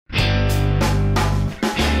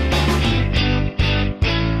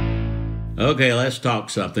Okay, let's talk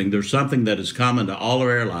something. There's something that is common to all of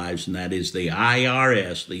our lives, and that is the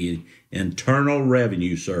IRS, the Internal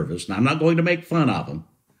Revenue Service. Now, I'm not going to make fun of them.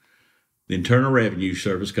 The Internal Revenue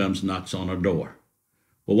Service comes and knocks on our door.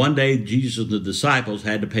 Well, one day, Jesus and the disciples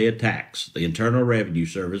had to pay a tax. The Internal Revenue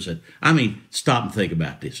Service said, stop and think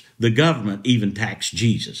about this. The government even taxed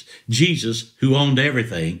Jesus. Jesus, who owned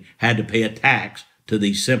everything, had to pay a tax to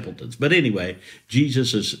these simpletons. But anyway,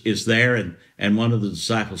 Jesus is there, and one of the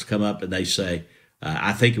disciples come up and they say,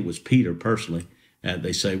 I think it was Peter personally,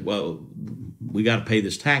 they say, well, we got to pay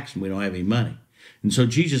this tax and we don't have any money. And so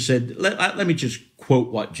Jesus said, let me just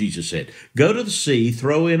quote what Jesus said. Go to the sea,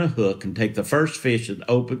 throw in a hook, and take the first fish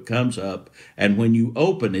that comes up, and when you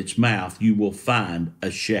open its mouth, you will find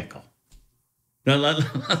a shekel. Now,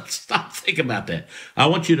 let's stop thinking about that. I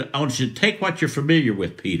want you to take what you're familiar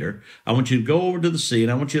with, Peter. I want you to go over to the sea,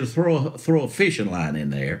 and I want you to throw a fishing line in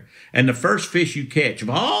there. And the first fish you catch, of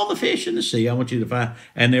all the fish in the sea, I want you to find,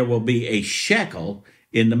 and there will be a shekel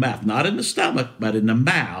in the mouth, not in the stomach, but in the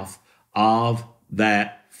mouth of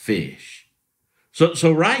that fish.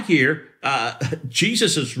 So right here,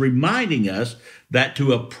 Jesus is reminding us that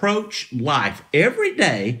to approach life every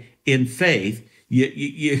day in faith,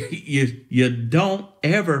 you don't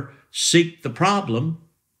ever seek the problem.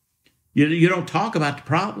 You don't talk about the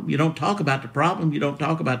problem. You don't talk about the problem. You don't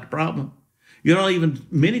talk about the problem. You don't even,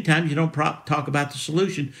 many times you don't talk about the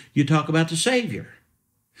solution. You talk about the Savior.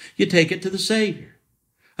 You take it to the Savior.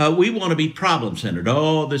 We want to be problem-centered.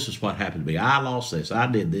 Oh, this is what happened to me. I lost this. I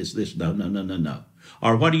did this. No.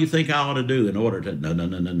 Or what do you think I ought to do in order to,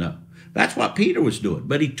 no. That's what Peter was doing.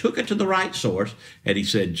 But he took it to the right source, and he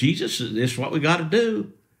said, Jesus, this is what we got to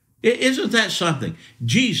do. Isn't that something?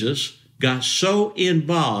 Jesus got so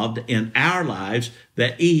involved in our lives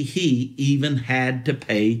that he even had to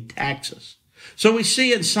pay taxes. So we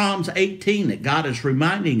see in Psalms 18 that God is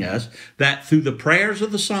reminding us that through the prayers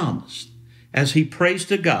of the psalmist, as he prays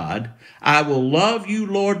to God, I will love you,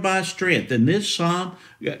 Lord, my strength. In this psalm,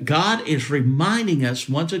 God is reminding us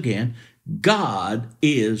once again, God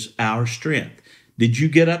is our strength. Did you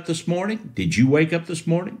get up this morning? Did you wake up this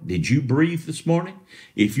morning? Did you breathe this morning?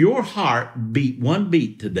 If your heart beat one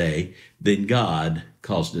beat today, then God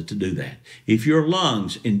caused it to do that. If your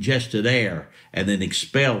lungs ingested air and then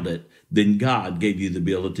expelled it, then God gave you the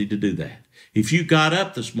ability to do that. If you got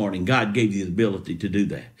up this morning, God gave you the ability to do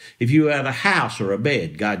that. If you had a house or a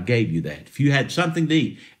bed, God gave you that. If you had something to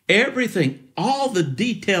eat, everything, all the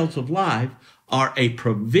details of life are a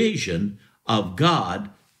provision of God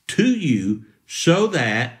to you so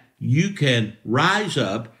that you can rise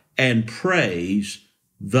up and praise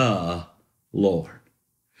the Lord.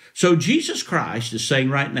 So Jesus Christ is saying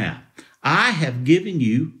right now, I have given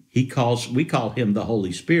you, we call him the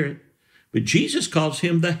Holy Spirit, but Jesus calls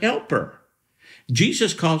him the helper.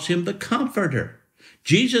 Jesus calls him the comforter.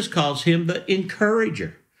 Jesus calls him the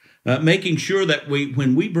encourager, making sure that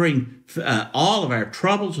when we bring all of our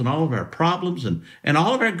troubles and all of our problems and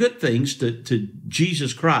all of our good things to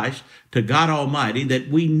Jesus Christ, to God Almighty, that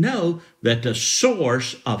we know that the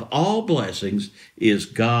source of all blessings is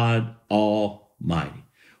God Almighty.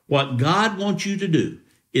 What God wants you to do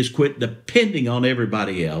is quit depending on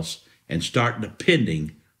everybody else and start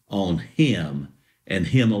depending on him and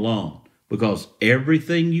him alone. Because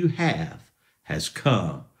everything you have has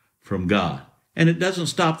come from God. And it doesn't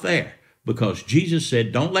stop there. Because Jesus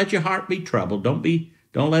said, don't let your heart be troubled. Don't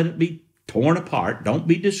let it be torn apart. Don't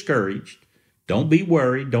be discouraged. Don't be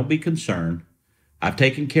worried. Don't be concerned. I've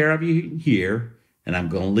taken care of you here, and I'm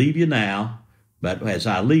going to leave you now. But as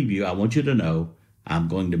I leave you, I want you to know I'm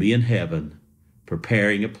going to be in heaven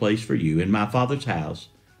preparing a place for you. In my Father's house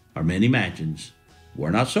are many mansions. Were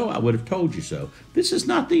not so, I would have told you so. This is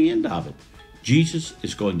not the end of it. Jesus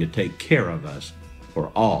is going to take care of us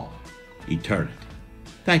for all eternity.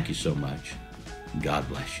 Thank you so much. God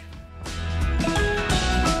bless you.